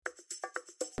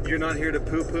You're not here to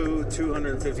poo-poo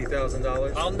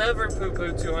 $250,000? I'll never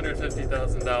poo-poo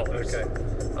 $250,000. Okay.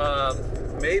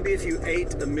 Maybe if you ate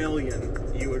 $1 million,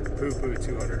 you would poo-poo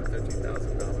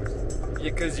 $250,000.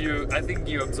 Yeah, because I think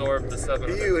you absorb the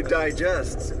 700. You would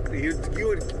digest. You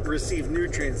would receive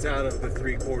nutrients out of the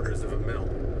 3/4 of a mil.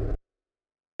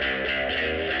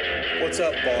 What's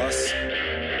up, boss?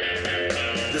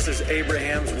 This is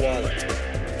Abraham's Wallet.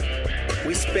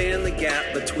 We span the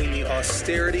gap between the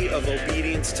austerity of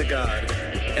obedience to God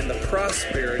and the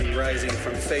prosperity rising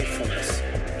from faithfulness.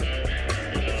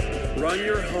 Run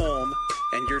your home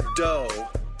and your dough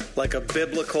like a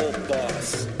biblical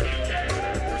boss.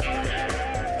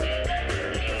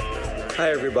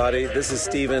 Hi, everybody. This is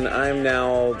Steven. I'm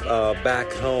now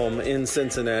back home in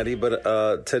Cincinnati,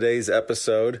 but today's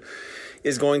episode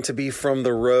is going to be from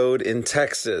the road in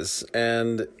Texas.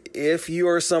 And if you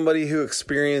are somebody who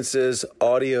experiences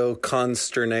audio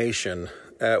consternation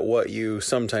at what you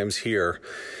sometimes hear,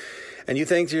 and you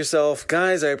think to yourself,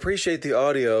 guys, I appreciate the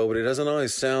audio, but it doesn't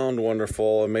always sound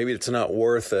wonderful, and maybe it's not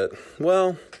worth it.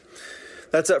 Well,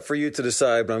 that's up for you to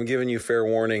decide, but I'm giving you fair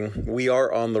warning. We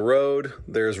are on the road.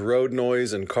 There's road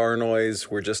noise and car noise.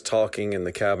 We're just talking in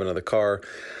the cabin of the car.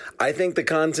 I think the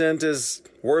content is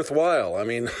worthwhile. I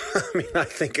mean, I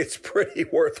think it's pretty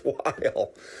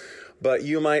worthwhile. But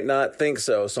you might not think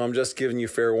so. So I'm just giving you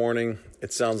fair warning.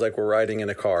 It sounds like we're riding in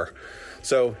a car.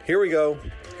 So here we go.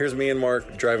 Here's me and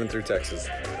Mark driving through Texas.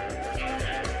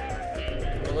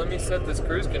 Well, let me set this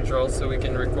cruise control so we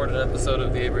can record an episode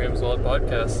of the Abraham's Wallet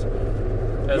podcast.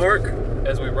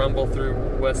 As we rumble through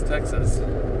West Texas.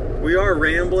 We are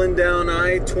rambling down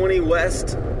I-20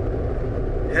 West,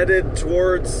 headed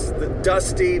towards the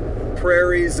dusty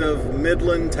prairies of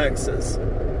Midland, Texas.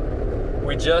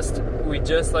 We just,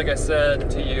 like I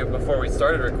said to you before we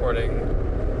started recording,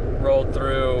 rolled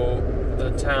through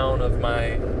the town of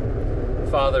my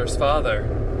father's father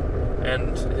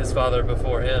and his father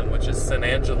before him, which is San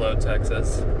Angelo,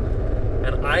 Texas.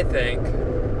 And I think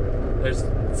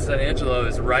San Angelo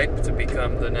is ripe to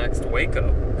become the next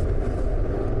Waco.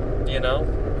 You know?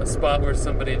 A spot where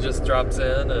somebody just drops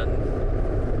in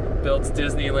and builds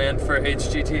Disneyland for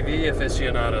HGTV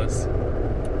aficionados.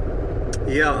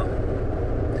 Yeah.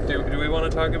 Do we want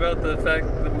to talk about the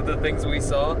things we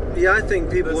saw? Yeah, I think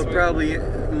people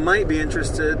might be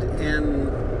interested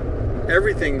in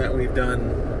everything that we've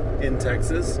done in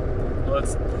Texas.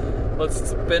 Let's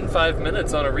spend 5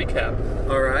 minutes on a recap.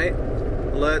 All right.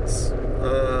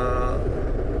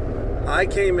 I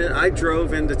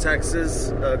drove into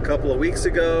Texas a couple of weeks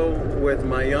ago with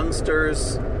my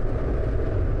youngsters.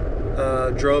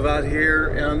 Drove out here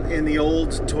in the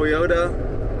old Toyota.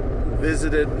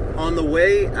 On the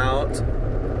way out,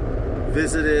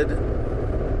 visited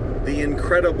the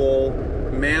incredible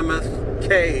Mammoth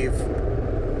Cave,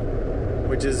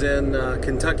 which is in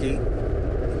Kentucky.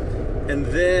 And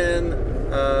then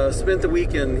spent the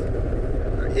weekend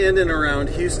in and around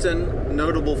Houston.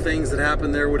 Notable things that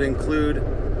happened there would include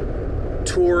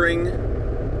touring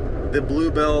the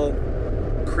Bluebell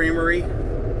Creamery,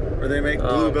 where they make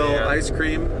Bluebell ice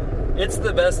cream. It's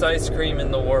the best ice cream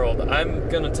in the world. I'm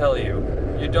going to tell you.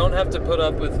 You don't have to put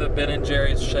up with the Ben &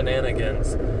 Jerry's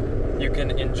shenanigans. You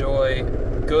can enjoy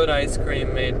good ice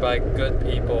cream made by good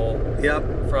people. Yep.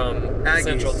 From Aggies.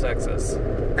 Central Texas.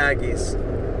 Aggies.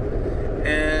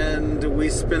 And we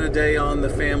spent a day on the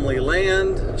family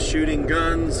land, shooting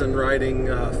guns and riding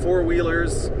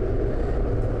four-wheelers.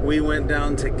 We went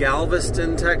down to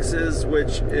Galveston, Texas,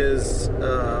 which is,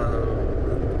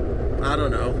 I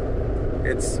don't know.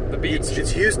 It's the beach.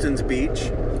 It's Houston's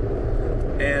beach.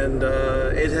 And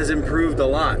it has improved a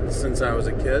lot since I was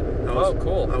a kid.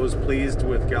 Cool. I was pleased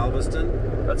with Galveston.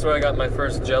 That's where I got my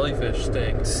first jellyfish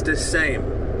sting. Same.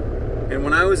 And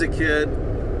when I was a kid,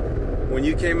 when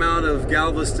you came out of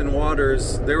Galveston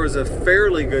waters, there was a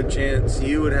fairly good chance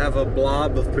you would have a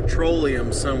blob of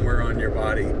petroleum somewhere on your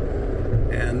body.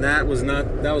 And that was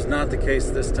not the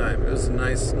case this time. It was a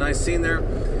nice scene there.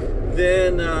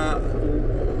 Then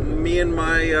me and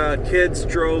my kids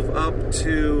drove up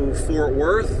to Fort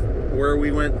Worth, where we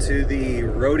went to the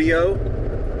rodeo.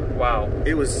 Wow.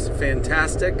 It was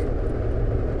fantastic.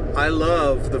 I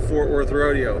love the Fort Worth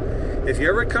rodeo. If you're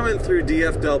ever coming through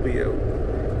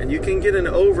DFW and you can get an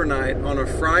overnight on a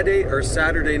Friday or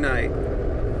Saturday night,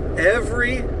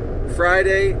 every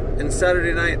Friday and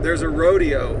Saturday night there's a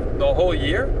rodeo. The whole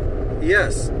year?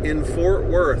 Yes, in Fort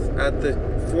Worth at the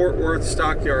Fort Worth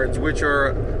Stockyards, which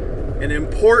are an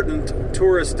important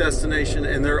tourist destination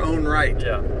in their own right.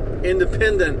 Yeah.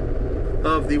 Independent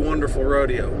of the wonderful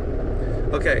rodeo.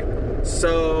 Okay,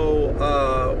 so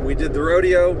we did the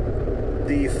rodeo.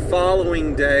 The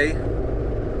following day,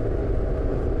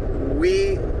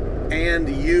 we and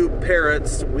you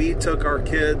parrots, we took our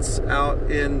kids out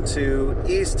into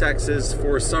East Texas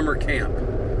for summer camp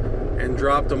and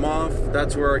dropped them off.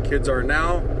 That's where our kids are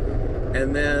now.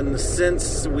 And then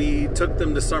since we took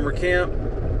them to summer camp,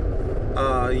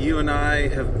 you and I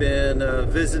have been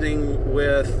visiting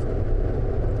with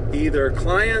either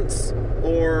clients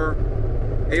or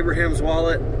Abraham's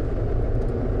Wallet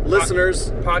listeners,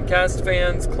 podcast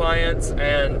fans, clients,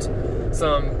 and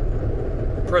some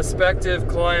prospective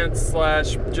clients /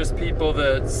 just people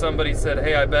that somebody said,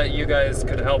 hey, I bet you guys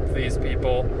could help these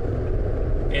people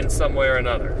in some way or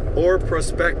another. Or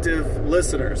prospective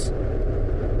listeners.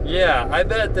 Yeah, I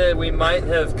bet that we might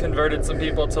have converted some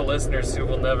people to listeners who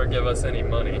will never give us any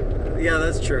money. Yeah,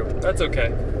 that's true. That's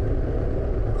okay.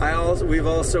 We've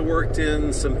also worked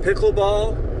in some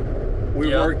pickleball.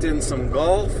 We've worked in some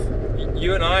golf.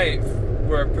 You and I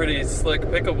were a pretty slick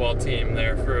pickleball team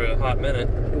there for a hot minute.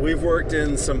 We've worked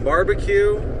in some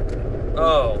barbecue.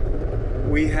 Oh.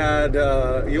 We had,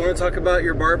 you want to talk about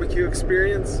your barbecue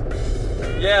experience?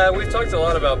 Yeah, we've talked a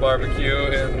lot about barbecue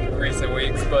in recent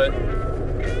weeks, but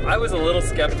I was a little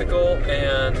skeptical,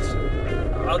 and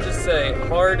I'll just say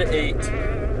Hard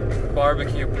 8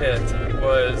 Barbecue Pit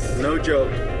was... no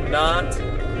joke. Not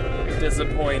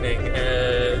disappointing.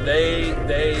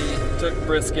 They took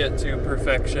brisket to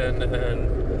perfection,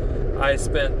 and I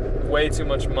spent way too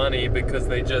much money because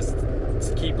they just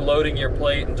keep loading your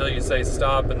plate until you say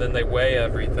stop, and then they weigh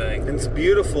everything. It's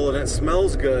beautiful, and it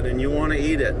smells good, and you want to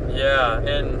eat it. Yeah,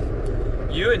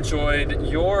 and you enjoyed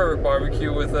your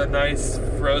barbecue with a nice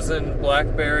frozen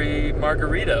blackberry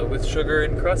margarita with sugar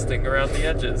encrusting around the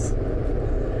edges.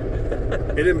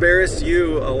 It embarrassed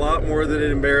you a lot more than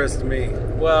it embarrassed me.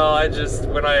 Well,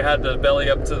 when I had to belly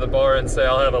up to the bar and say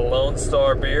I'll have a Lone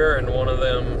Star beer and one of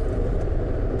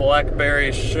them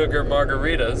blackberry sugar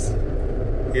margaritas,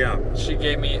 yeah, she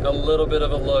gave me a little bit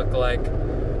of a look like,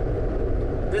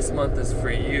 this month is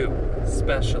for you,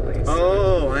 especially.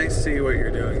 Oh, I see what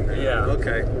you're doing there. Yeah.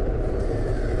 Okay.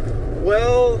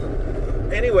 Well,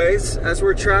 anyways, as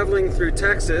we're traveling through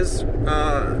Texas,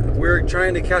 we're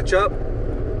trying to catch up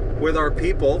with our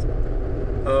people.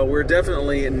 We're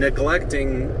definitely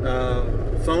neglecting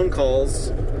phone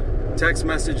calls, text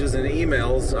messages, and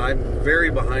emails. I'm very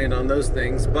behind on those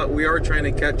things, but we are trying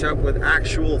to catch up with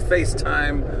actual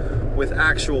FaceTime with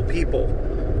actual people.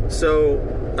 So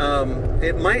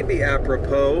it might be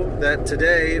apropos that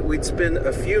today we'd spend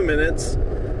a few minutes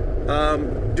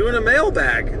doing a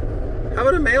mailbag. How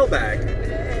about a mailbag?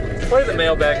 Play the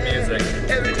mailbag music.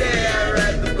 Every day I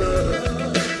write the book.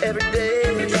 Every day.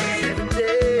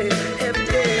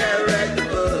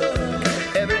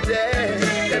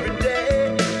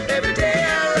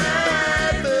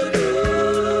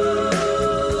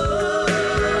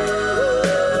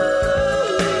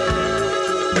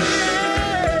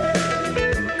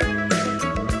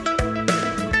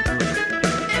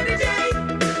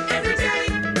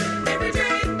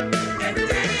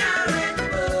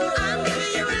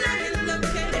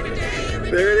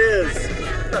 There it is.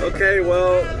 Okay,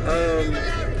 well,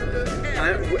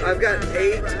 I've got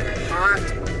 8 hot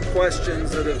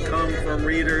questions that have come from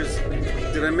readers.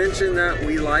 Did I mention that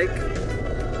we like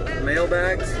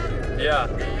mailbags? Yeah,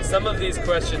 some of these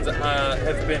questions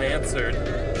have been answered,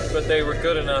 but they were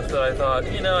good enough that I thought,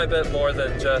 I bet more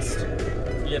than just,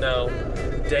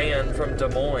 Dan from Des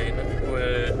Moines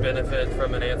would benefit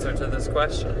from an answer to this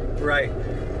question. Right.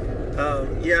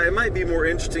 Yeah, it might be more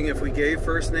interesting if we gave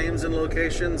first names and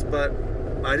locations, but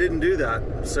I didn't do that,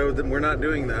 so we're not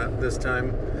doing that this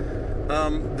time.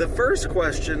 The first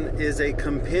question is a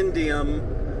compendium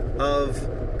of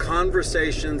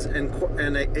conversations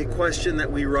and a question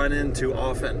that we run into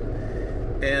often.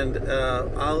 And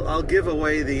I'll give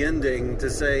away the ending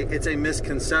to say it's a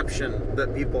misconception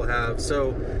that people have.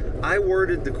 So I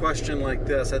worded the question like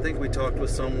this. I think we talked with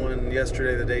someone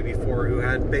yesterday, the day before, who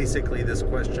had basically this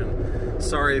question.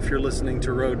 Sorry if you're listening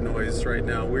to road noise right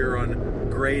now. We're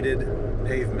on graded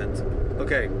pavement.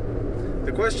 Okay.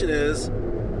 The question is,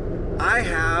 I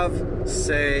have,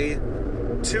 say,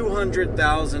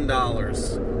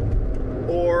 $200,000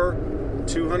 or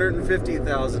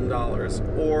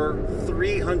 $250,000 or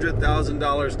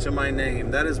 $300,000 to my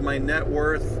name. That is my net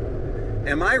worth.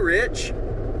 Am I rich?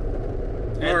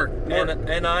 Mark.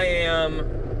 And I am.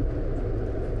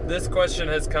 This question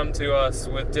has come to us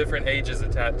with different ages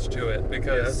attached to it,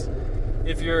 because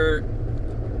if you're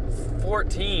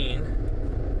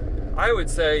 14, I would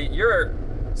say you're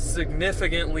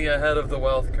significantly ahead of the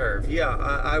wealth curve. Yeah,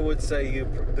 I would say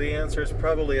the answer is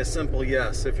probably a simple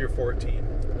yes if you're 14.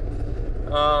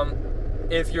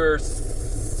 If you're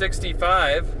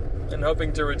 65 and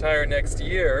hoping to retire next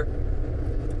year,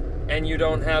 and you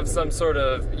don't have some sort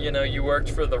of, you worked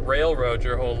for the railroad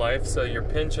your whole life, so your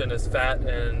pension is fat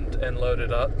and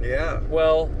loaded up. Yeah.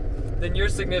 Well, then you're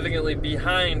significantly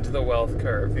behind the wealth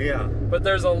curve. Yeah. But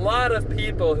there's a lot of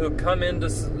people who come into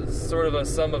sort of a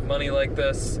sum of money like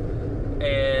this,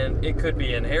 and it could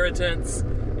be inheritance,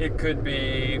 it could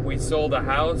be we sold a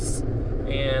house,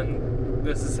 and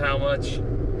this is how much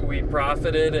we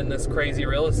profited in this crazy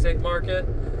real estate market,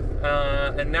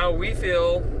 and now we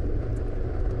feel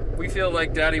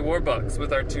like Daddy Warbucks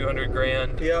with our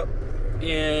 $200,000. Yep.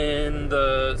 In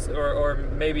the or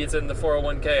maybe it's in the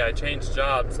 401k. I changed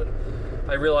jobs and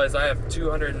I realized I have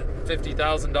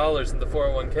 $250,000 in the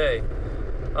 401k.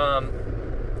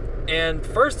 And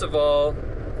first of all,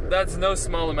 that's no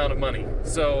small amount of money.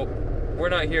 So we're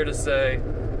not here to say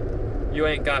you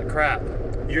ain't got crap.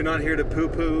 You're not here to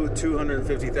poo-poo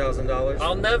 $250,000?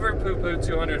 I'll never poo-poo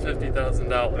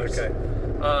 $250,000. Okay.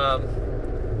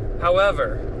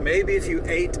 However, maybe if you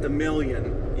ate $1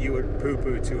 million, you would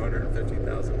poo-poo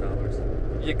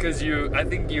 $250,000. Yeah, because I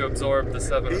think you absorb the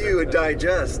 700. You would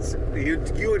digest. You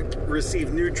would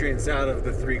receive nutrients out of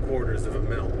the 3/4 of a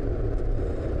mil.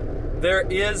 There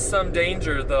is some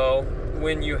danger, though,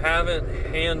 when you haven't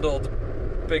handled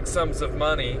big sums of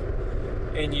money,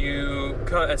 and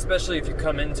especially if you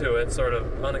come into it sort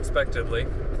of unexpectedly,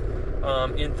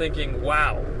 in thinking,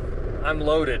 wow, I'm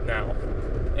loaded now.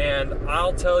 And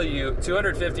I'll tell you,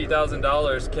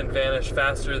 $250,000 can vanish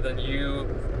faster than you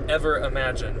ever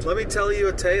imagined. Let me tell you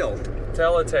a tale.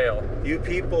 Tell a tale. You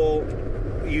people,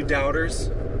 you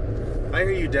doubters, I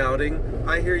hear you doubting.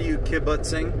 I hear you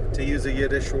kibbutzing, to use a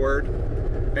Yiddish word.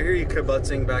 I hear you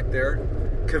kibbutzing back there,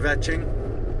 kvetching.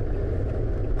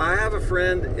 I have a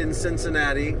friend in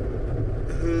Cincinnati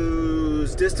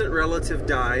whose distant relative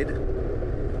died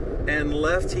and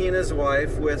left he and his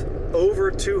wife with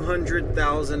over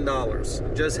 $200,000.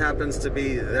 Just happens to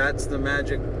be that's the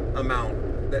magic amount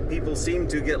that people seem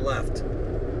to get left.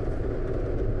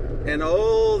 And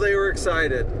oh, they were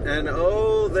excited. And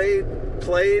oh, they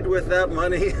played with that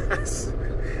money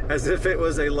as if it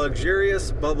was a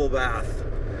luxurious bubble bath.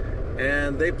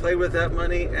 And they played with that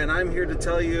money, and I'm here to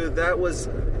tell you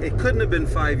it couldn't have been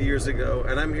 5 years ago.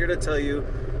 And I'm here to tell you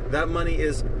that money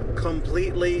is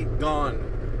completely gone.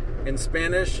 In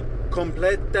Spanish,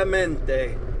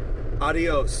 completamente.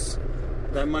 Adios.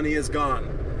 That money is gone.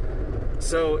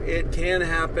 So it can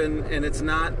happen, and it's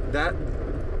not that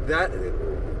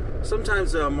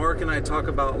sometimes Mark and I talk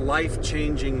about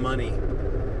life-changing money,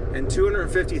 and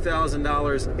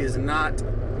 $250,000 is not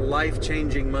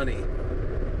life-changing money.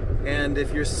 And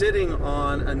if you're sitting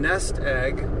on a nest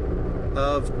egg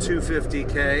of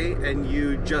 $250K and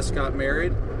you just got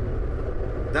married,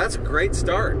 that's a great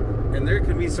start. And there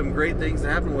can be some great things that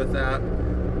happen with that.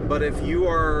 But if you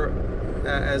are,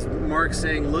 as Mark's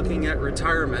saying, looking at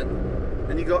retirement,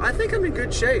 and you go, I think I'm in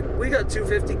good shape. We got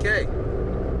 $250K.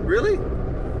 Really?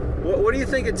 What do you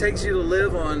think it takes you to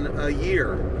live on a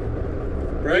year?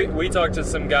 Right? We talked to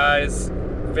some guys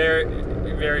very,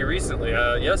 very recently,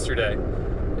 yesterday,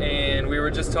 and we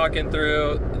were just talking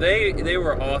through. They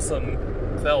were awesome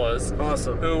fellas.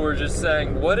 Awesome. Who were just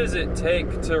saying, what does it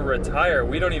take to retire?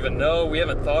 We don't even know. We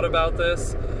haven't thought about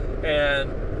this.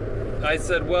 And I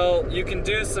said, well, you can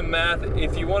do some math.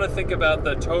 If you want to think about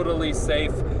the totally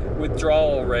safe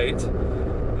withdrawal rate,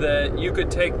 that you could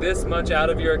take this much out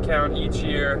of your account each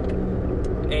year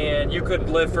and you could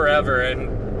live forever. And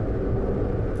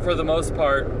for the most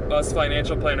part, us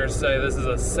financial planners say this is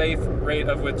a safe rate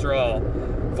of withdrawal.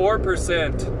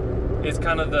 4% is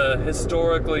kind of the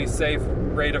historically safe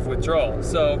rate of withdrawal.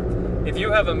 So if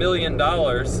you have $1 million,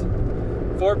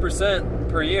 4%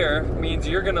 per year means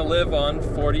you're going to live on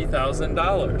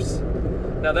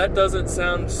 $40,000. Now that doesn't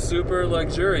sound super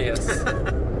luxurious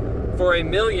for $1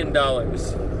 million.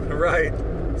 Right.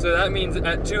 So that means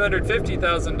at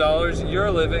 $250,000,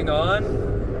 you're living on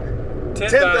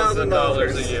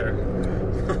 $10,000 a year.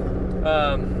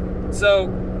 So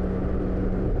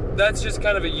that's just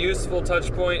kind of a useful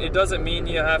touch point. It doesn't mean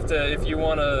you have to, if you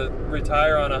want to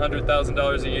retire on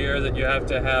 $100,000 a year, that you have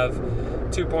to have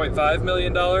 $2.5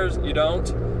 million. You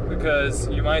don't, because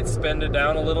you might spend it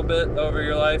down a little bit over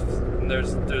your life. And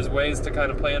there's ways to kind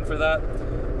of plan for that.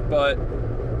 But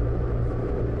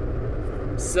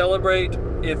celebrate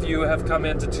if you have come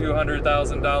into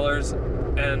 $200,000,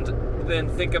 and then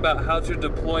think about how to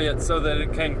deploy it so that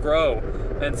it can grow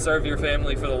and serve your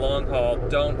family for the long haul.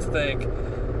 Don't think,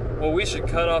 well, we should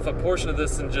cut off a portion of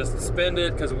this and just spend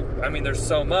it because, I mean, there's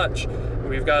so much.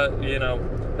 We've got,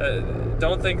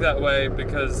 don't think that way,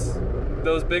 because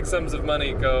those big sums of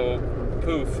money go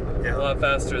poof a lot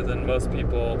faster than most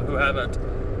people who haven't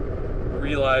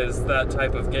realized that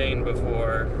type of gain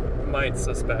before might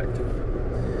suspect.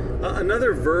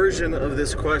 Another version of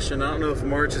this question, I don't know if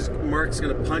Mark's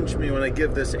going to punch me when I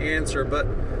give this answer, but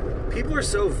people are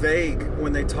so vague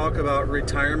when they talk about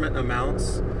retirement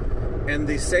amounts. And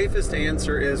the safest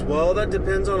answer is, well, that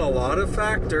depends on a lot of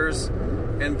factors,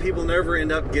 and people never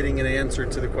end up getting an answer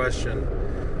to the question.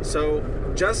 So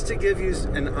just to give you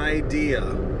an idea,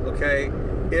 okay,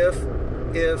 if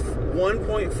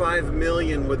 1.5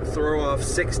 million would throw off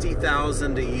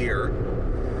 60,000 a year,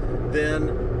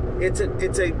 then it's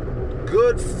a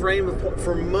good frame of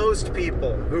for most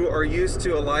people who are used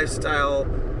to a lifestyle.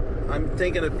 I'm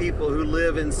thinking of people who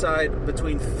live inside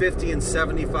between 50 and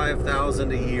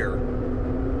 75,000 a year.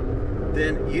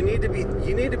 Then you need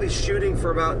to be shooting for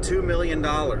about $2 million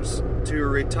to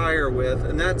retire with,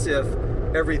 and that's if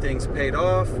everything's paid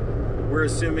off. We're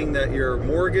assuming that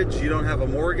you don't have a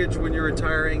mortgage when you're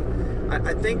retiring.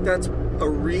 I think that's a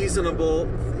reasonable.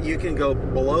 You can go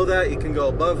below that, you can go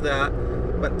above that,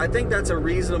 but I think that's a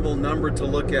reasonable number to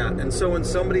look at. And so when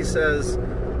somebody says,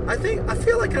 I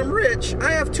feel like I'm rich,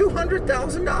 I have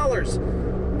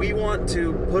 $200,000, we want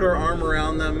to put our arm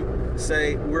around them,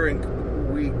 say we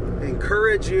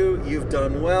encourage you, you've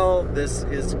done well, this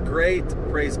is great,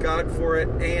 praise God for it,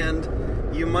 and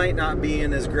you might not be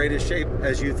in as great a shape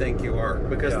as you think you are,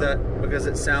 because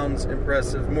it sounds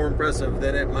impressive, more impressive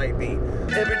than it might be.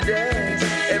 Every day,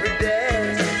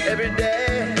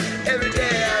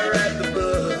 I write the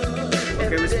book.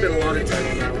 Okay, we spent a lot of time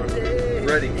on that one.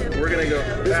 Ready? We're gonna go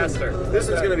Faster. This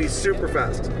is gonna be super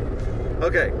fast.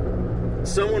 Okay.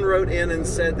 Someone wrote in and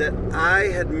said that I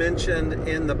had mentioned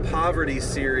in the poverty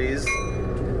series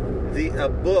a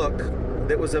book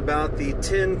that was about the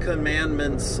 10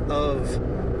 Commandments of,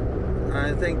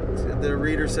 I think the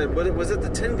reader said, was it the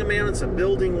 10 Commandments of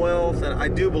building wealth? And I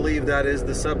do believe that is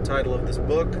the subtitle of this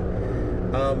book.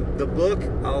 The book,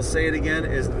 I'll say it again,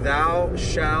 is Thou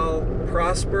Shall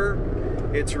Prosper.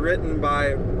 It's written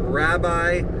by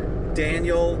Rabbi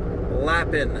Daniel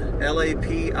Lapin,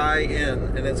 Lapin,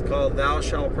 and it's called Thou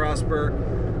Shall Prosper.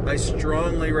 I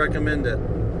strongly recommend it.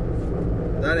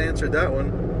 That answered that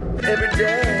one. Every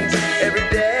day,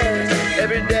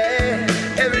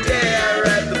 I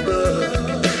write the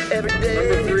book. Every day.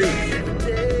 Number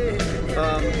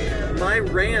 3. My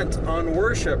rant on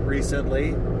worship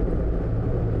recently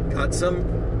got some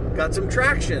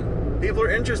traction. People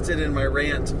are interested in my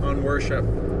rant on worship.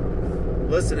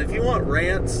 Listen, if you want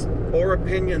rants or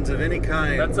opinions of any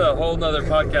kind, That's a whole nother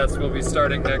podcast we'll be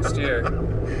starting next year.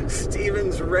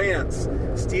 Stephen's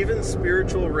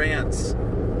spiritual rants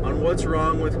on what's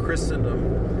wrong with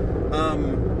Christendom.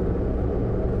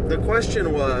 The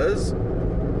question was,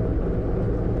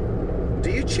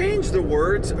 do you change the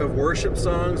words of worship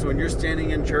songs when you're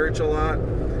standing in church a lot?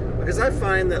 Because I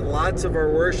find that lots of our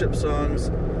worship songs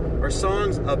are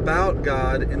songs about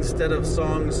God instead of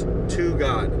songs to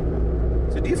God.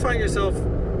 So do you find yourself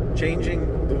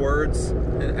changing the words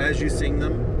as you sing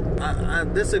them?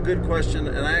 This is a good question,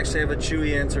 and I actually have a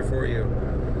chewy answer for you.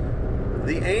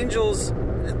 The angels,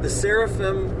 the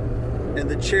seraphim, and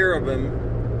the cherubim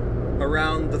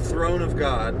around the throne of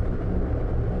God,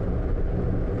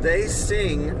 they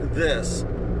sing this: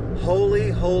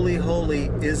 Holy, holy, holy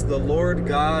is the Lord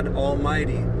God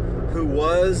Almighty, who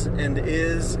was and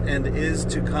is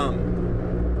to come.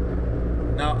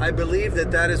 Now, I believe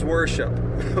that is worship,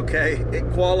 okay? It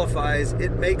qualifies,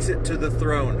 it makes it to the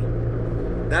throne.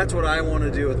 That's what I want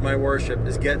to do with my worship,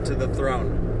 is get to the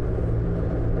throne.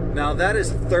 Now, that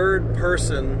is third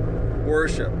person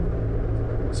worship.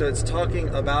 So it's talking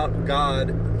about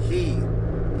God, He.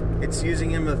 It's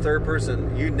using Him in the third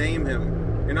person. You name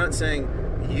Him. You're not saying,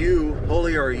 you,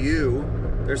 holy are you.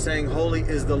 They're saying, holy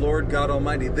is the Lord God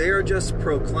Almighty. They are just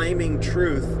proclaiming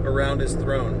truth around His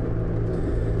throne.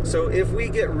 So if we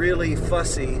get really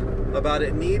fussy about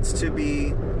it needs to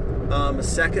be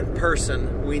second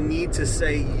person, we need to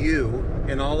say you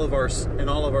in all of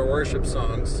our worship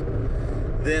songs,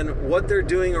 then what they're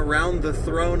doing around the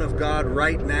throne of God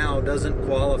right now doesn't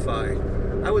qualify.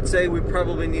 I would say we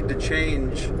probably need to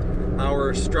change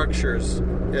our structures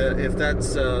if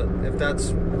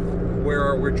that's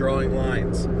where we're drawing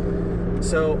lines.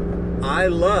 So I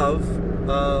love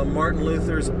Martin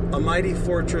Luther's "A mighty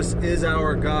fortress is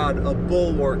our God, a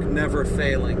bulwark never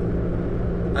failing."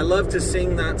 I love to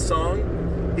sing that song.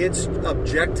 It's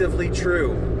objectively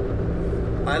true.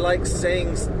 I like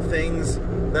saying things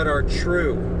that are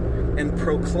true and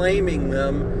proclaiming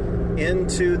them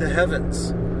into the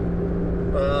heavens.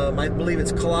 I believe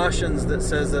it's Colossians that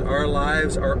says that our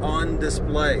lives are on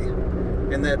display,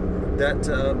 and that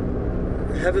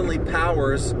heavenly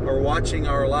powers are watching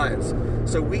our lives.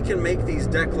 So we can make these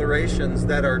declarations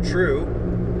that are true,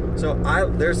 So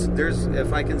there's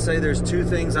if I can say there's two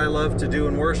things I love to do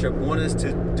in worship. One is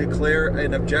to declare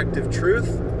an objective truth.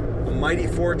 A mighty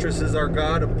fortress is our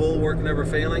God, a bulwark never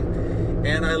failing.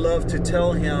 And I love to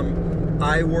tell him,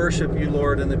 I worship you,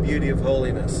 Lord, in the beauty of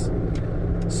holiness.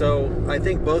 So I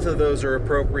think both of those are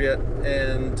appropriate,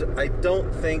 and I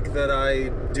don't think that I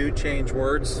do change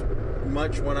words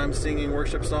much when I'm singing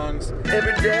worship songs.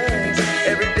 Every day,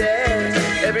 every day,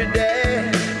 every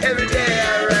day, every day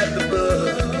I write the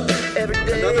book. Every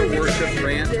day. Another worship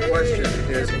rant question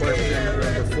is question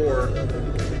number 4.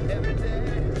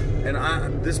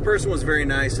 And this person was very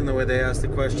nice in the way they asked the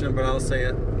question, but I'll say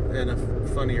it in a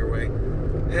funnier way.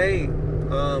 Hey,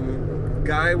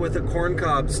 guy with a corn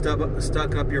cob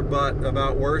stuck up your butt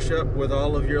about worship with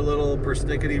all of your little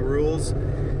persnickety rules.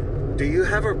 Do you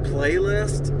have a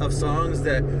playlist of songs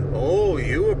that,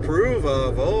 you approve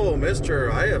of? Oh,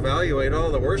 mister, I evaluate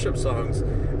all the worship songs,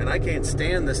 and I can't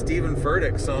stand the Stephen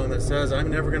Furtick song that says,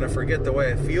 I'm never going to forget the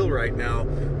way I feel right now.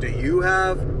 Do you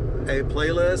have a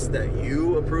playlist that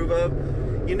you approve of?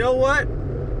 You know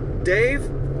what, Dave?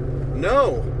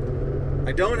 No,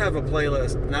 I don't have a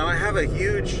playlist. Now I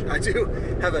do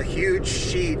have a huge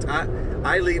sheet.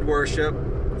 I lead worship,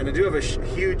 and I do have a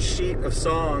huge sheet of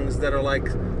songs that are like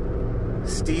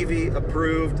Stevie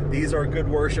approved. These are good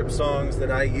worship songs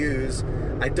that I use.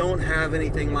 I don't have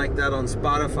anything like that on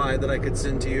Spotify that I could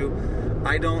send to you.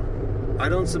 I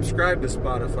don't subscribe to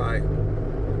Spotify.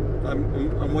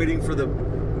 I'm waiting for the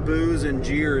boos and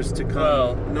jeers to come.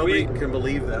 Well, Nobody can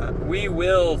believe that. We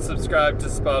will subscribe to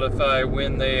Spotify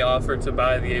when they offer to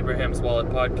buy the Abraham's Wallet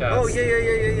podcast. Oh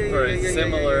yeah. For a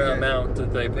similar amount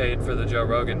that they paid for the Joe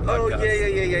Rogan podcast. Oh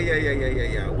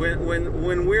yeah.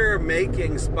 When we're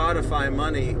making Spotify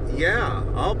money, yeah,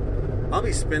 I'll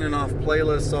be spinning off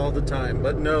playlists all the time.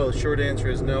 But no, short answer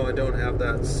is no, I don't have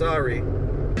that. Sorry.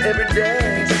 Every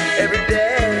day, every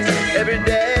day, every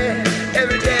day,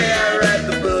 every day I write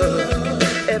the book.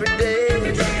 Every day,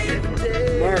 every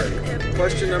day. Mark,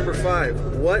 question number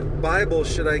 5. What Bible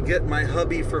should I get my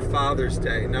hubby for Father's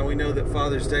Day? Now we know that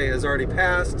Father's Day has already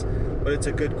passed, but it's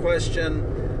a good question.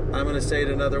 I'm going to say it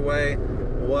another way.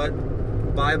 What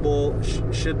Bible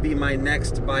should be my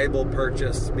next Bible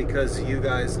purchase because you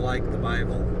guys like the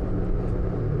Bible?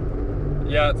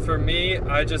 Yeah, for me,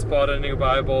 I just bought a new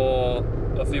Bible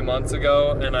a few months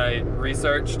ago, and I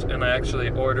researched, and I actually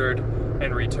ordered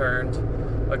and returned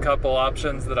a couple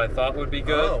options that I thought would be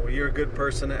good. Oh, you're a good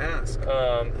person to ask.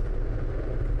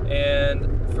 And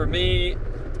for me,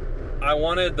 I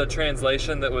wanted the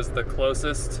translation that was the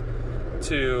closest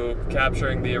to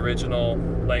capturing the original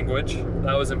language.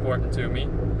 That was important to me.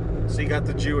 So you got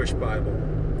the Jewish Bible?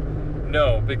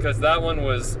 No, because that one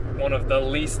was one of the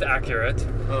least accurate.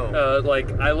 Oh.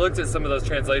 I looked at some of those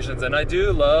translations, and I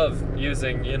do love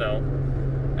using,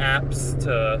 apps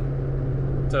to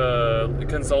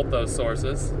consult those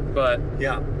sources. But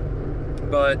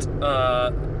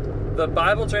the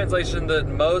Bible translation that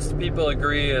most people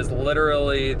agree is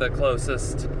literally the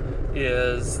closest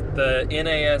is the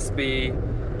NASB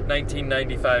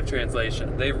 1995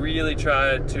 translation. They really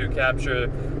tried to capture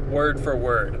word for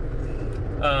word.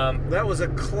 That was a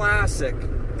classic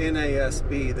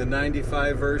NASB, the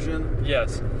 95 version.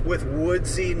 Yes. With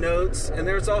woodsy notes, and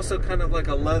there's also kind of like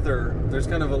a leather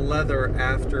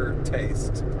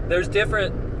aftertaste. There's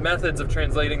different methods of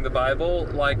translating the Bible.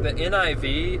 Like the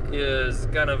NIV is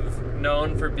kind of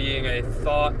known for being a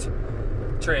thought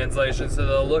translation, so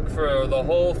they'll look for the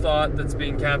whole thought that's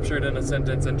being captured in a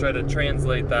sentence and try to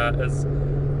translate that as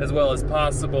well as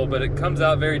possible, but it comes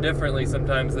out very differently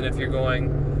sometimes than if you're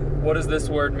going, what does this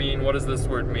word mean? What does this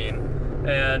word mean?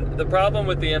 And the problem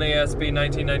with the NASB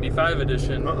 1995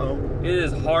 edition, it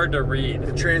is hard to read.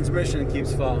 The transmission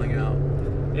keeps falling out.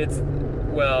 It's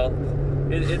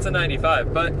a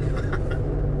 95, but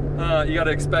you got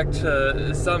to expect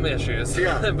some issues.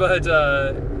 Yeah. But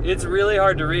it's really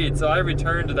hard to read, so I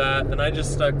returned that, and I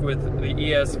just stuck with the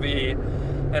ESV.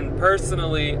 And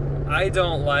personally, I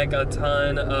don't like a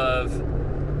ton of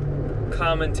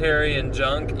commentary and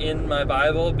junk in my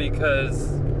Bible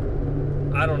because,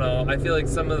 I don't know, I feel like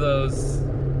some of those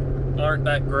aren't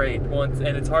that great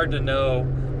and it's hard to know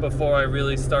before I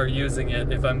really start using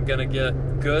it if I'm gonna get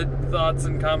good thoughts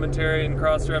and commentary and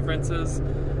cross-references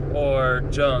or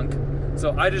junk.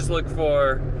 So I just look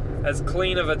for as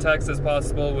clean of a text as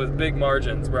possible with big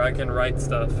margins where I can write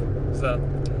stuff. So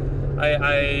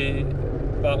I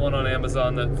bought one on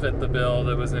Amazon that fit the bill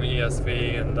that was in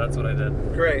ESV, and that's what I did.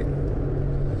 Great.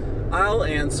 I'll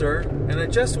answer, and I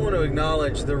just want to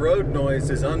acknowledge the road noise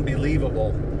is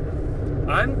unbelievable.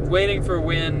 I'm waiting for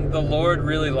when the Lord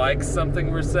really likes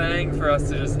something we're saying for us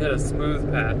to just hit a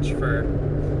smooth patch for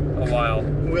a while.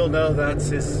 We'll know that's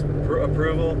his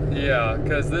approval. Yeah,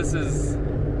 because this is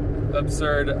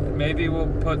absurd. Maybe we'll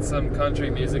put some country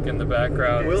music in the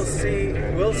background. We'll see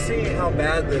how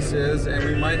bad this is, and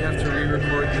we might have to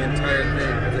re-record the entire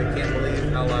thing because I can't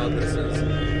believe how loud this is.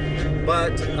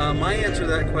 But my answer to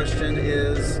that question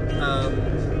is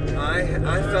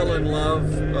I fell in love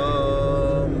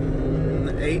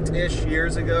 8-ish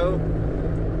years ago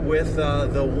with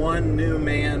the One New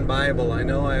Man Bible. I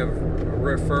know I have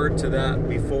referred to that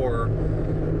before.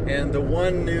 And the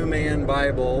One New Man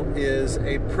Bible is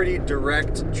a pretty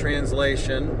direct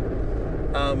translation.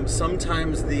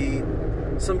 Sometimes the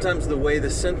way the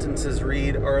sentences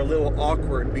read are a little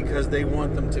awkward because they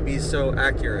want them to be so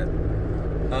accurate.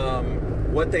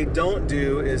 What they don't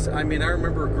do is, I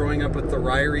remember growing up with the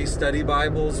Ryrie Study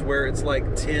Bibles where it's like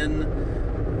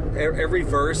every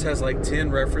verse has like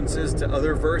 10 references to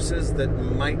other verses that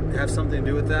might have something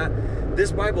to do with that.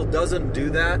 This Bible doesn't do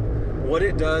that. What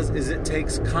it does is it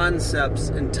takes concepts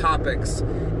and topics,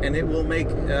 and it will make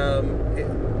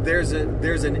there's a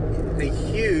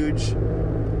huge,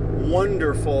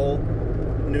 wonderful,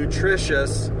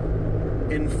 nutritious,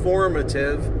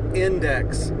 informative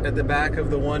index at the back of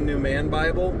the One New Man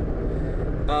Bible,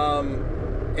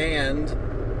 and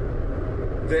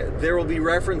there will be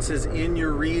references in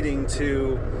your reading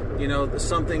to,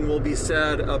 something will be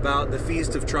said about the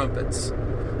Feast of Trumpets.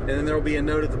 And then there will be a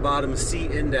note at the bottom, C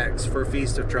index for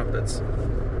Feast of Trumpets.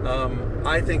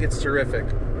 I think it's terrific.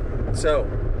 So,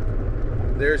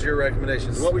 there's your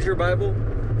recommendations. What was your Bible?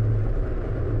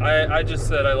 I just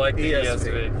said I like the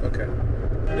ESV. Okay.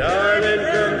 Darling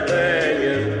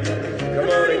companion, come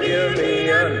on and give me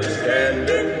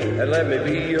understanding, and let me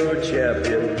be your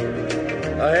champion.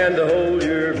 A hand to hold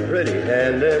your pretty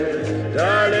hand in,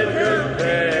 darling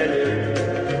companion.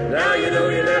 Now you know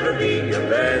you'll never be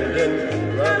abandoned.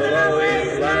 Love will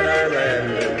always fly our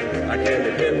landing. I can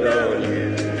depend on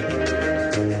you.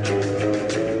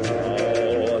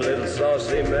 Oh, a little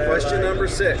saucy man. Question number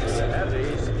 6.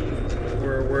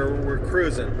 We're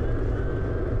cruising.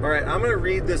 All right, I'm going to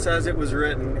read this as it was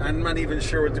written. I'm not even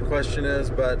sure what the question is,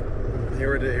 but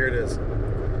here it is.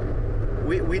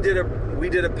 We did a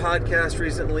podcast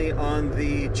recently on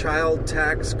the child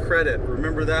tax credit.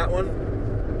 Remember that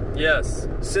one? Yes.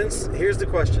 Here's the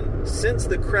question. Since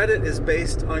the credit is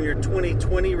based on your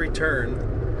 2020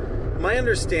 return, my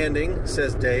understanding,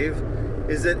 says Dave,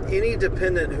 is that any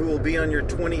dependent who will be on your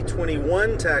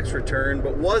 2021 tax return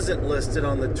but wasn't listed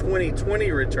on the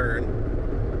 2020 return,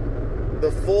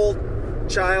 the full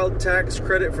child tax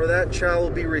credit for that child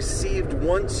will be received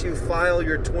once you file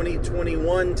your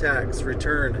 2021 tax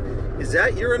return. Is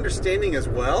that your understanding as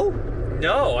well?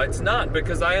 No, it's not,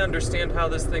 because I understand how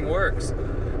this thing works.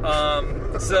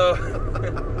 So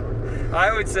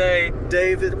I would say,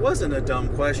 Dave, it wasn't a dumb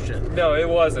question. No, it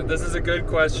wasn't. This is a good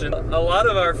question. A lot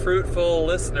of our fruitful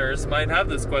listeners might have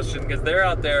this question because they're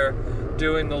out there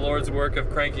doing the Lord's work of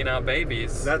cranking out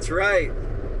babies. That's right.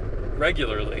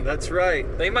 Regularly. That's right.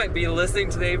 They might be listening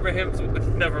to the Abrahams.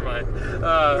 Never mind.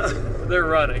 They're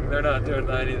running. They're not doing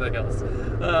anything else.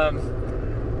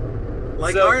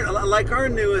 Like our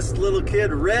newest little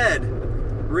kid, Red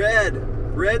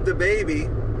the baby.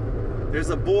 There's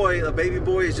a baby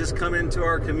boy has just come into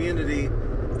our community,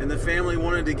 and the family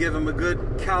wanted to give him a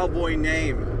good cowboy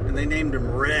name, and they named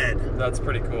him Red. That's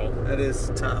pretty cool. That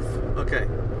is tough. Okay.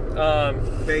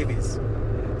 Babies.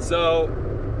 So,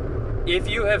 if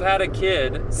you have had a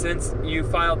kid since you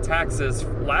filed taxes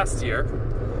last year,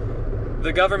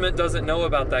 the government doesn't know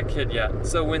about that kid yet.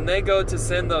 So when they go to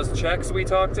send those checks we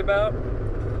talked about,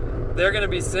 they're going to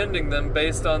be sending them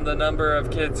based on the number of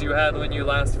kids you had when you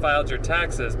last filed your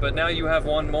taxes, but now you have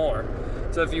one more.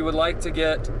 So if you would like to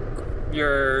get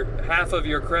your half of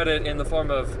your credit in the form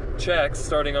of checks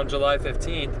starting on July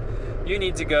 15th, you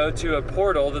need to go to a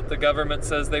portal that the government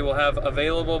says they will have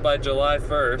available by July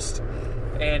 1st,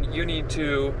 and you need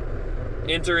to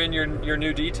enter in your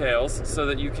new details so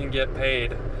that you can get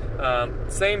paid.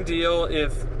 Same deal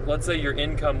if, let's say, your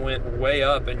income went way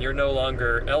up and you're no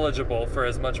longer eligible for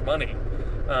as much money.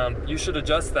 You should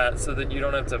adjust that so that you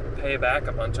don't have to pay back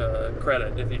a bunch of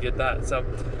credit if you get that. So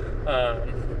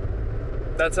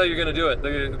that's how you're going to do it.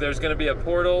 There's going to be a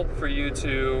portal for you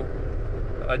to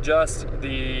adjust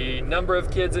the number of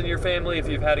kids in your family if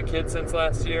you've had a kid since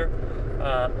last year,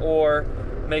 or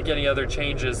make any other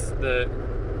changes that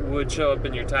would show up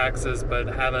in your taxes but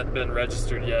haven't been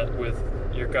registered yet with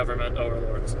your government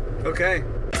overlords. Okay.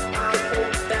 I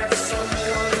hope that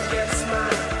someone gets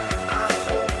mine. I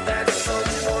hope that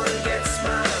someone gets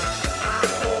mine. I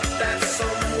hope that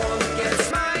someone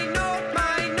gets mine. No,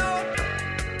 mine, no.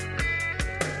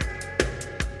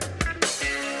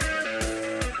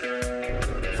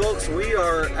 Folks, we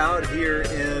are out here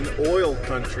in oil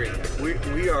country.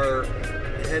 We are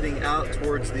heading out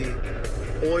towards the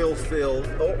oil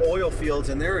fields,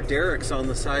 and there are derricks on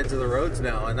the sides of the roads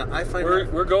now. And I find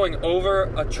we're going over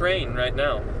a train right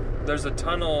now. There's a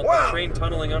tunnel, Wow. a train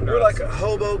tunneling under we're us. like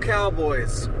hobo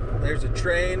cowboys. There's a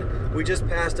train. We just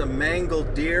passed a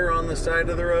mangled deer on the side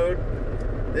of the road.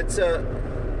 It's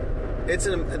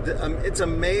an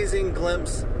amazing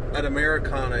glimpse at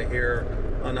Americana here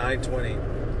on I-20.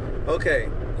 Okay,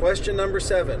 question number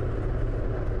 7.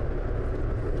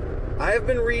 I have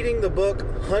been reading the book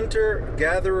Hunter,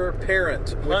 Gatherer,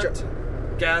 Parent. Hunt,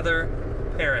 gather,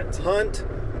 parent. Hunt,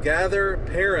 Gather,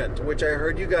 Parent, which I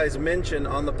heard you guys mention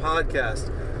on the podcast.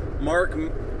 Mark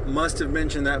must have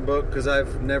mentioned that book because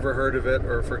I've never heard of it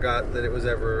or forgot that it was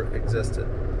ever existed.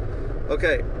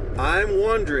 Okay, I'm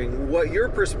wondering what your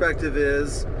perspective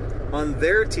is on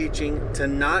their teaching to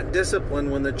not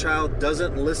discipline when the child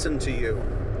doesn't listen to you.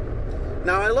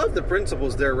 Now, I love the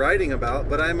principles they're writing about,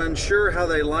 but I'm unsure how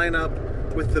they line up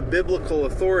with the biblical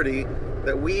authority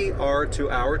that we are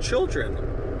to our children.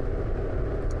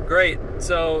 Great.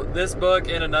 So this book,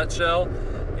 in a nutshell,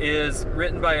 is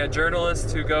written by a journalist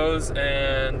who goes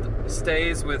and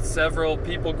stays with several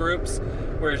people groups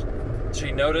where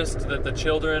she noticed that the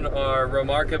children are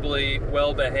remarkably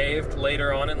well behaved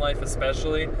later on in life,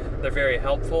 especially. They're very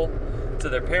helpful to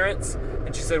their parents.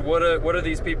 And she said, what are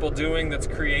these people doing that's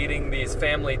creating these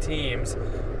family teams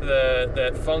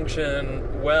that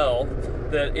function well,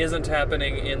 that isn't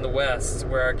happening in the West,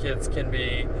 where our kids can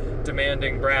be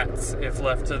demanding brats if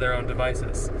left to their own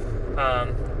devices.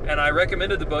 And I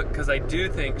recommended the book because I do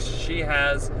think she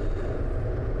has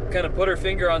kind of put her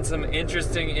finger on some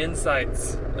interesting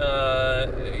insights,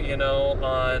 on,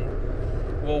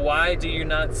 well, why do you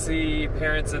not see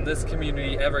parents in this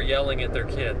community ever yelling at their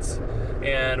kids?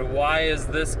 And why is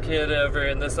this kid over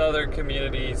in this other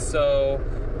community so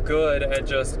good at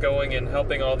just going and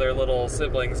helping all their little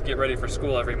siblings get ready for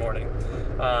school every morning?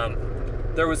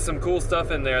 There was some cool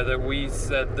stuff in there that we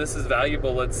said, this is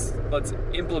valuable, let's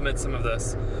implement some of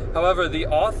this. However, the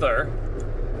author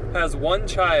has one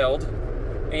child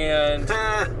and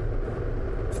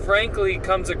frankly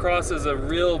comes across as a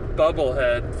real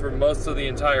bubblehead for most of the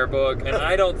entire book, and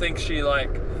I don't think she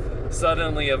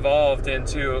suddenly evolved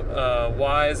into a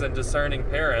wise and discerning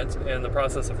parent in the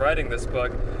process of writing this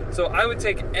book. So I would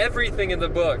take everything in the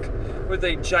book with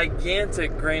a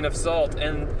gigantic grain of salt,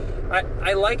 and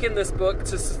I liken this book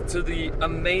to the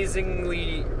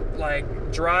amazingly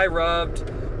dry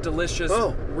rubbed, delicious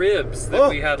ribs that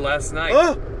we had last night.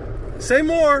 Oh, say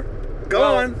more. Go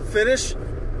on. Finish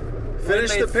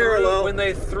the parallel. When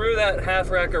they threw that half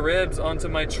rack of ribs onto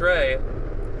my tray,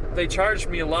 they charged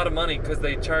me a lot of money because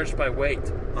they charged by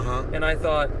weight. And I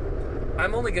thought,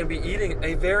 I'm only going to be eating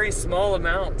a very small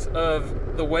amount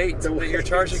of the weight that you're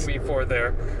charging me for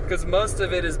there, because most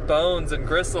of it is bones and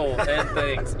gristle and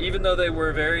things, even though they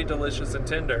were very delicious and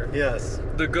tender. Yes.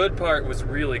 The good part was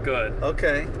really good.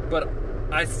 Okay. But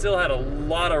I still had a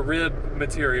lot of rib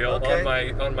material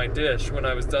on my dish when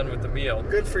I was done with the meal.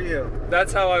 Good for you.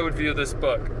 That's how I would view this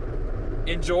book.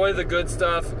 Enjoy the good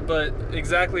stuff, but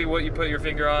exactly what you put your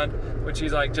finger on when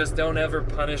she's like, just don't ever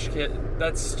punish kid.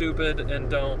 That's stupid, and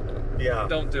don't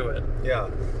do it.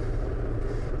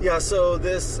 Yeah, so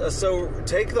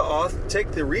take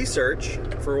the research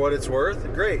for what it's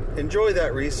worth. Great. Enjoy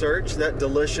that research, that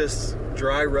delicious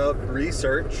dry rub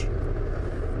research.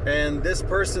 And this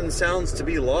person sounds to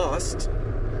be lost.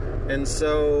 And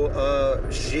so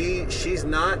she's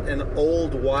not an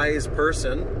old wise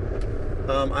person.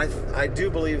 I do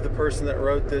believe the person that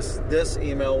wrote this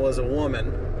email was a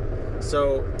woman.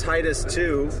 So Titus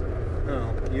 2.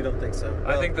 Oh, you don't think so?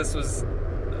 I think this was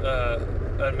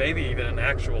maybe even an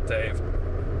actual Dave.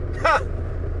 Ha!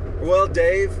 Well,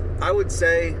 Dave, I would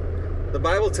say the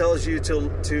Bible tells you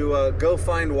to go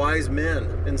find wise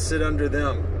men and sit under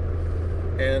them.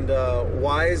 And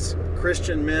wise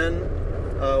Christian men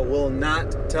will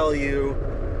not tell you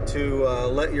to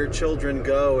let your children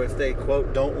go if they,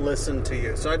 quote, don't listen to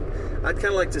you. So I'd kind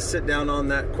of like to sit down on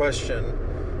that question.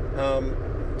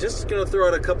 Just going to throw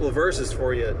out a couple of verses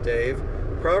for you, Dave.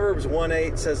 Proverbs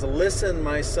 1:8 says, "Listen,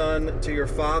 my son, to your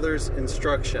father's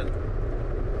instruction."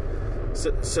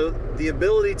 So the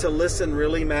ability to listen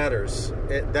really matters.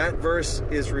 That verse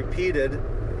is repeated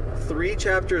 3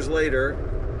 chapters later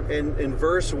in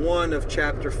verse 1 of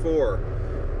chapter 4.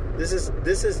 This is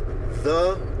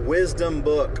the wisdom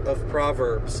book of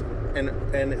Proverbs, and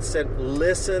it said,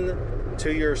 listen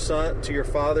to your son, to your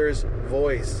father's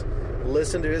voice.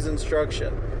 Listen to his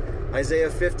instruction. Isaiah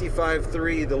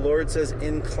 55:3, the Lord says,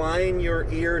 incline your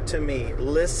ear to me.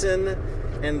 Listen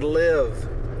and live.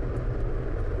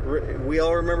 We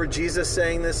all remember Jesus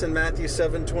saying this in Matthew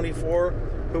 7:24.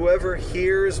 Whoever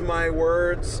hears my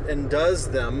words and does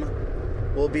them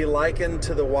will be likened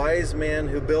to the wise man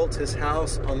who built his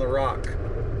house on the rock.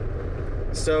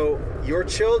 So your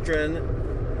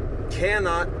children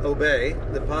cannot obey.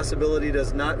 The possibility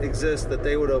does not exist that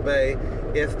they would obey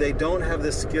if they don't have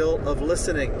the skill of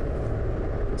listening.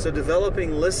 So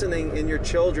developing listening in your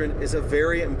children is a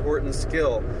very important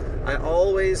skill. I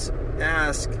always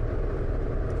ask,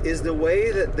 is the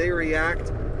way that they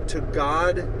react to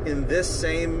God on this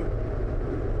same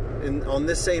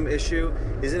issue,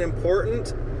 is it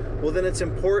important? Well, then it's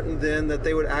important then that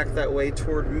they would act that way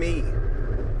toward me.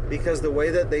 Because the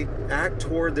way that they act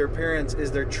toward their parents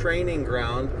is their training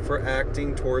ground for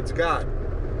acting towards God,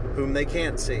 whom they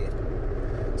can't see.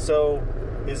 So,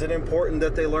 is it important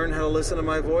that they learn how to listen to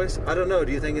my voice? I don't know.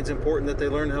 Do you think it's important that they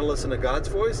learn how to listen to God's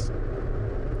voice?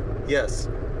 Yes.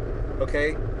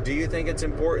 Okay. Do you think it's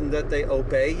important that they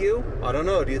obey you? I don't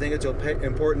know. Do you think it's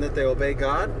important that they obey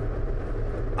God?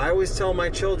 I always tell my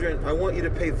children, I want you to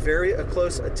pay very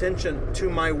close attention to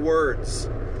my words.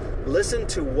 Listen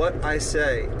to what I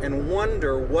say and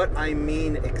wonder what I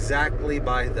mean exactly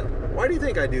by them. Why do you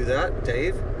think I do that,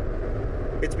 Dave?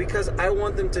 It's because I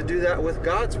want them to do that with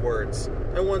God's words.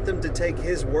 I want them to take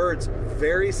His words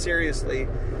very seriously,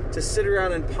 to sit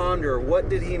around and ponder, what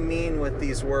did He mean with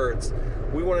these words?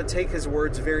 We want to take His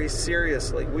words very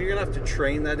seriously. We're going to have to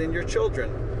train that in your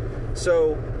children.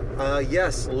 So,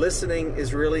 yes, listening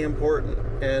is really important.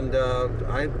 And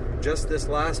just this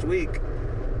last week,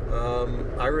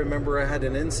 I remember I had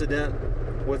an incident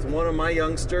with one of my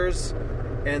youngsters,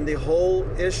 and the whole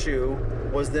issue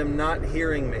was them not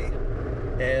hearing me.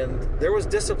 And there was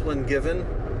discipline given,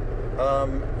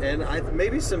 and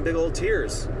maybe some big old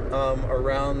tears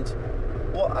around,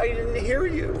 well, I didn't hear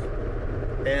you.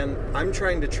 And I'm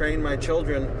trying to train my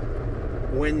children,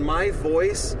 when my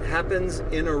voice happens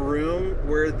in a room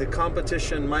where the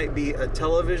competition might be a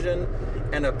television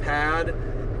and a pad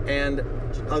and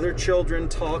other children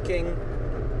talking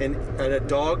and a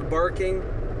dog barking,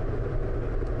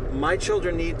 my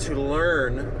children need to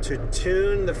learn to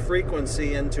tune the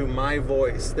frequency into my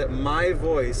voice. That my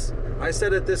voice, I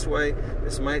said it this way,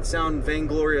 this might sound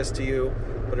vainglorious to you,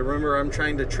 but remember, I'm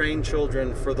trying to train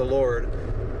children for the Lord.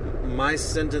 My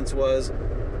sentence was,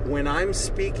 when I'm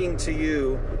speaking to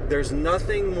you, there's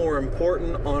nothing more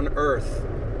important on earth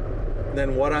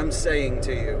than what I'm saying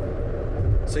to you.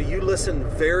 So you listen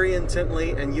very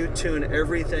intently and you tune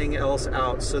everything else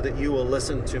out so that you will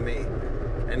listen to me.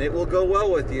 And it will go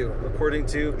well with you, according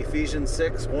to Ephesians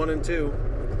 6, 1 and 2.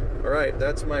 All right,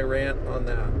 that's my rant on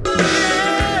that.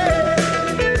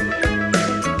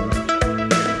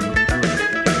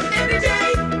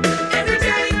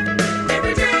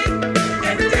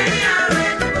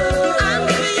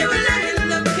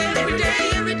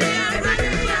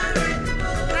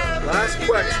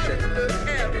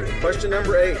 Question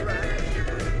number 8.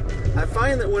 I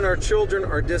find that when our children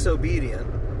are disobedient,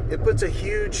 it puts a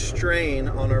huge strain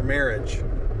on our marriage.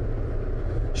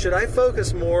 Should I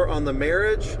focus more on the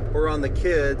marriage or on the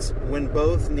kids when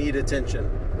both need attention?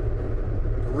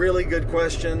 Really good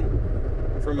question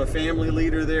from a family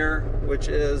leader there, which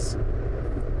is,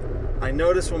 I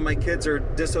notice when my kids are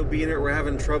disobedient, we're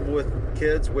having trouble with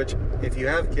kids, which if you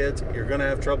have kids, you're going to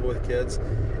have trouble with kids.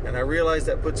 And I realize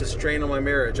that puts a strain on my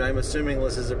marriage. I'm assuming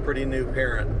this is a pretty new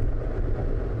parent.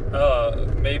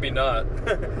 Maybe not.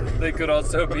 They could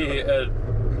also be a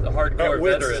hardcore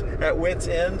veteran. At wit's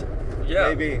end? Yeah.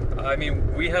 Maybe. I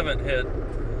mean, we haven't hit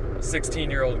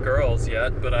 16-year-old girls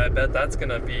yet, but I bet there's going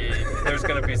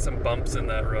to be some bumps in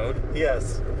that road.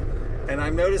 Yes. And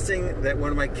I'm noticing that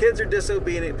when my kids are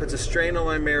disobedient, it puts a strain on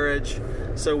my marriage.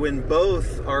 So when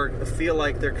both feel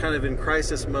like they're kind of in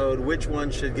crisis mode, which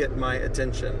one should get my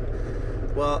attention?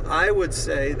 Well, I would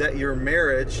say that your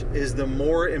marriage is the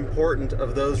more important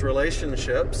of those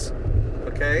relationships.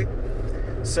 Okay?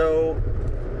 So,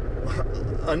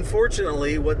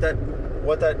 unfortunately, what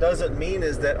that doesn't mean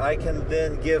is that I can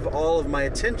then give all of my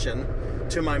attention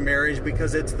to my marriage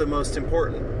because it's the most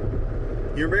important.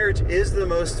 Your marriage is the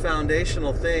most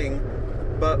foundational thing,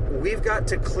 but we've got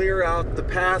to clear out the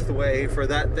pathway for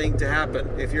that thing to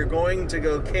happen. If you're going to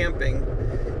go camping,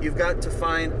 you've got to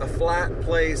find a flat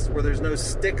place where there's no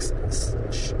sticks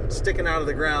sticking out of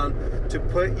the ground to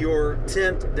put your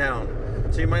tent down.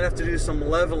 So you might have to do some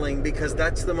leveling, because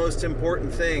that's the most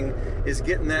important thing, is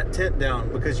getting that tent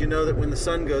down, because you know that when the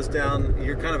sun goes down,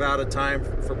 you're kind of out of time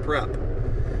for prep.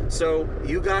 So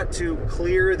you got to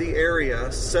clear the area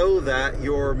so that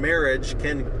your marriage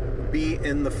can be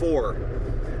in the fore.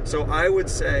 So I would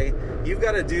say you've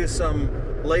got to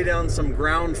lay down some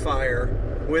ground fire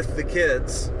with the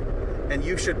kids and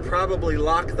you should probably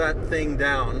lock that thing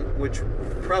down, which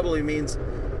probably means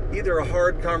either a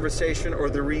hard conversation or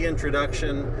the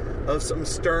reintroduction of some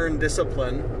stern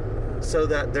discipline, so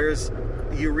that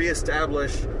you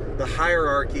reestablish the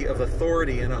hierarchy of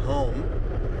authority in a home.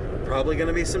 Probably going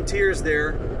to be some tears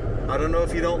there. I don't know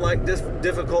if you don't like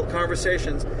difficult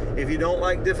conversations. If you don't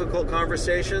like difficult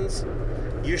conversations,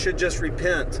 you should just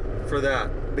repent for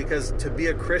that. Because to be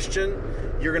a Christian,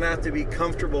 you're going to have to be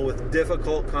comfortable with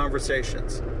difficult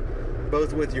conversations.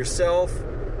 Both with yourself,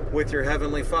 with your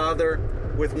Heavenly Father,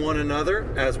 with one another,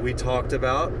 as we talked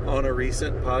about on a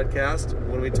recent podcast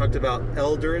when we talked about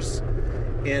elders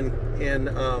in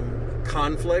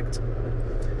conflict.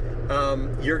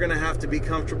 You're going to have to be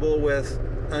comfortable with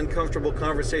uncomfortable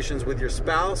conversations with your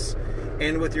spouse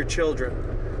and with your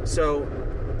children. So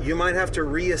you might have to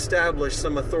reestablish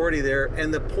some authority there.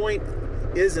 And the point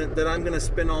isn't that I'm going to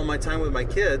spend all my time with my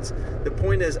kids. The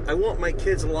point is I want my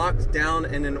kids locked down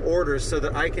and in order so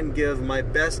that I can give my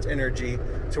best energy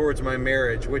towards my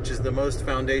marriage, which is the most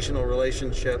foundational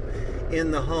relationship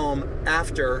in the home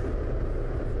after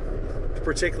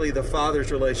particularly the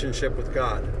father's relationship with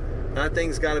God. That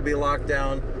thing's got to be locked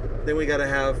down. Then we got to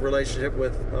have relationship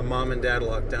with mom and dad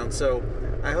locked down. So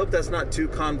I hope that's not too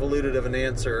convoluted of an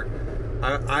answer.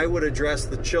 I would address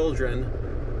the children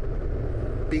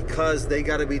because they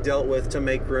got to be dealt with to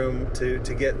make room to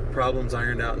get problems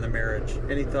ironed out in the marriage.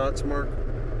 Any thoughts, Mark?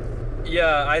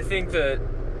 Yeah, I think that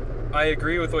I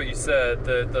agree with what you said.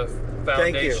 The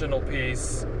foundational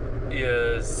piece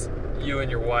is you and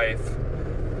your wife.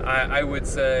 I would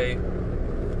say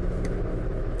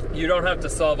you don't have to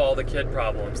solve all the kid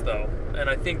problems, though. And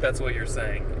I think that's what you're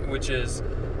saying, which is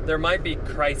there might be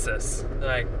crisis,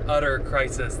 like utter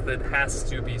crisis that has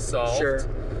to be solved. Sure.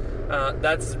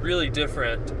 That's really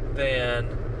different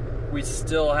than we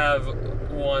still have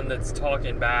one that's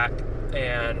talking back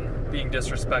and being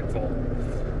disrespectful.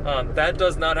 That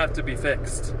does not have to be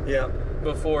fixed. Yeah.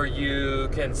 Before you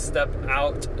can step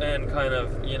out and kind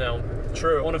of,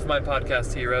 True. One of my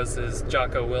podcast heroes is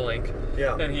Jocko Willink.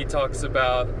 Yeah. And he talks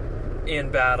about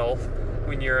in battle,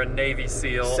 when you're a Navy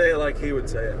SEAL. Say it like he would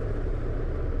say it.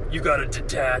 You gotta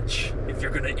detach if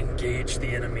you're gonna engage the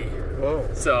enemy. Whoa.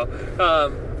 So,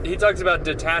 he talks about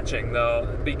detaching,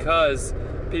 though, because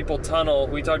people tunnel.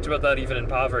 We talked about that even in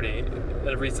poverty, in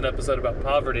a recent episode about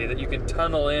poverty, that you can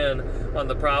tunnel in on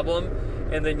the problem,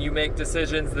 and then you make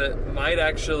decisions that might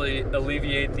actually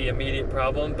alleviate the immediate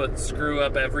problem, but screw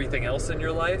up everything else in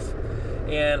your life.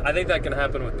 And I think that can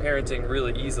happen with parenting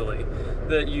really easily.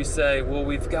 That you say, well,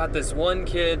 we've got this one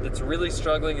kid that's really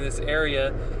struggling in this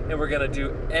area, and we're going to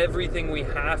do everything we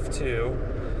have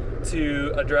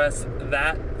to address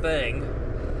that thing.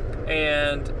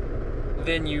 And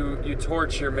then you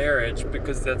torch your marriage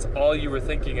because that's all you were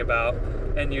thinking about,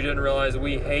 and you didn't realize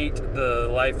we hate the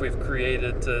life we've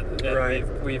created and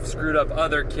right. we've screwed up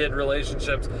other kid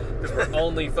relationships because we're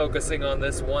only focusing on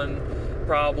this one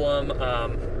problem.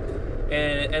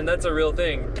 And that's a real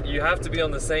thing. You have to be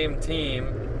on the same team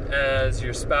as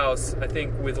your spouse. I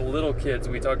think with little kids,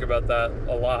 we talk about that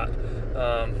a lot.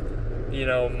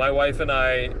 My wife and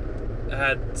I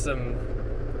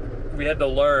we had to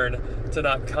learn to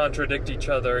not contradict each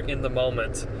other in the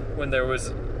moment when there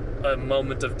was a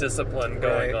moment of discipline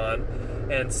going on.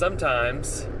 And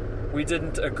sometimes we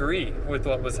didn't agree with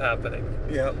what was happening.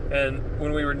 Yep. And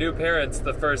when we were new parents,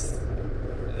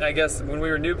 when we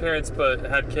were new parents but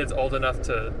had kids old enough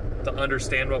to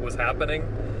understand what was happening,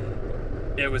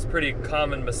 it was pretty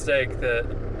common mistake that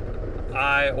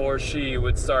I or she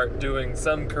would start doing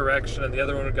some correction and the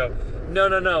other one would go,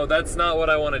 no, that's not what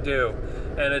I want to do.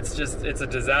 And it's a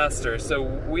disaster. So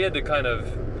we had to kind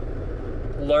of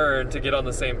learn to get on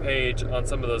the same page on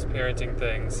some of those parenting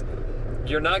things.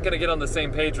 You're not going to get on the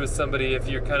same page with somebody if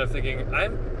you're kind of thinking,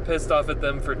 I'm pissed off at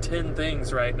them for 10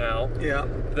 things right now. Yeah.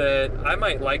 That I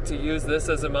might like to use this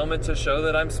as a moment to show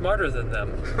that I'm smarter than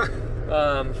them.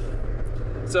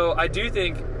 So I do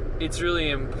think it's really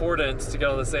important to get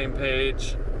on the same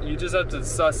page. You just have to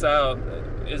suss out,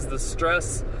 is the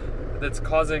stress that's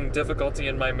causing difficulty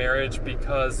in my marriage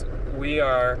because we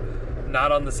are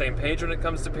not on the same page when it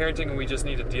comes to parenting and we just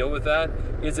need to deal with that?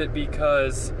 Is it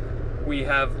because we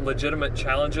have legitimate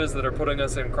challenges that are putting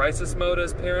us in crisis mode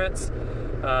as parents?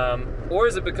 Or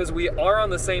is it because we are on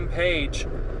the same page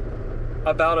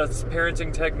about a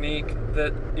parenting technique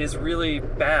that is really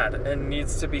bad and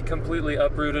needs to be completely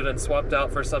uprooted and swapped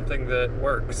out for something that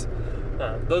works?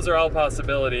 Those are all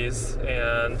possibilities,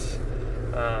 and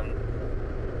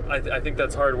I think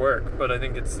that's hard work, but I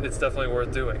think it's definitely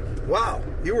worth doing. Wow,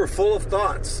 you were full of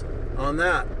thoughts on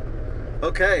that.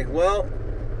 Okay, well,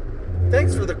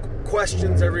 thanks for the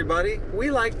questions, everybody.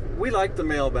 We like the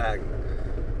mailbag.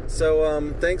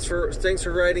 So thanks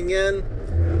for writing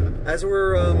in. As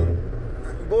we're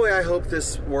boy, I hope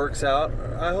this works out.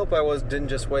 I hope I didn't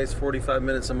just waste 45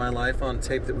 minutes of my life on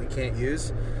tape that we can't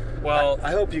use. Well,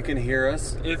 I hope you can hear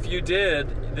us. if you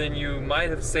did, then you might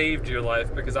have saved your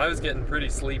life, because I was getting pretty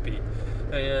sleepy.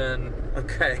 And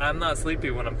Okay. I'm not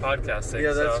sleepy when I'm podcasting.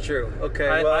 Yeah, that's so true. Okay,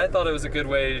 I thought it was a good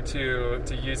way to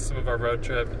use some of our road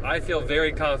trip. I feel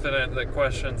very confident that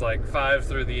questions like 5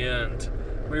 through the end,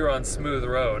 we were on smooth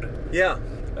road. yeah.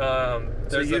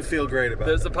 So There's you feel great about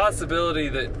There's it. a possibility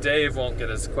that Dave won't get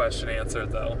his question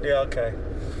answered, though. Yeah, okay.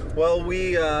 Well,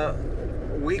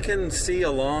 we can see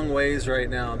a long ways right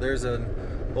now. There's an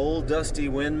old dusty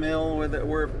windmill that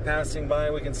we're passing by.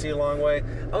 We can see a long way.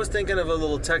 I was thinking of a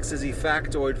little Texas-y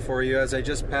factoid for you as I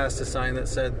just passed a sign that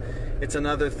said it's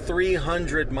another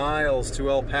 300 miles to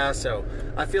El Paso.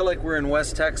 I feel like we're in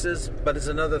West Texas, but it's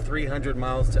another 300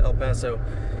 miles to El Paso.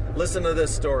 Listen to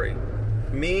this story.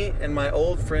 Me and my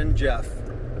old friend Jeff,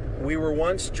 we were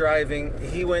once driving.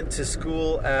 He went to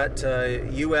school at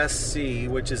USC,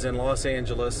 which is in Los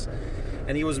Angeles,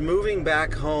 and he was moving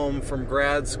back home from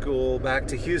grad school back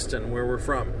to Houston, where we're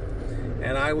from.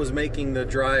 And I was making the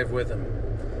drive with him.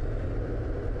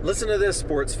 Listen to this,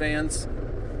 sports fans.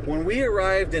 When we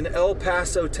arrived in El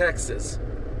Paso, Texas,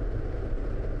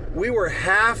 we were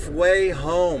halfway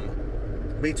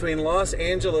home between Los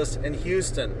Angeles and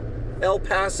Houston. El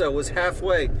Paso was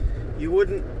halfway. You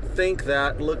wouldn't think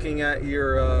that looking at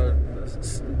your,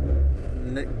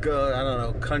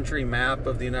 country map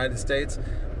of the United States,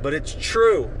 but it's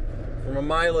true. From a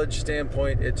mileage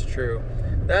standpoint, it's true.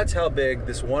 That's how big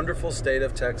this wonderful state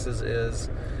of Texas is.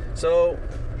 So,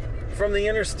 from the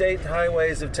interstate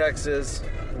highways of Texas,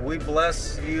 we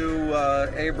bless you,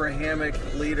 Abrahamic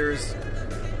leaders,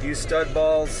 you stud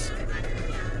balls.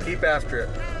 Keep after it.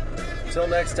 Till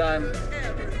next time.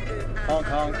 Honk,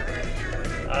 honk.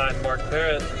 I'm Mark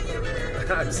Parrott.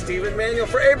 I'm Stephen Manuel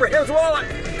for Abraham's Wallet.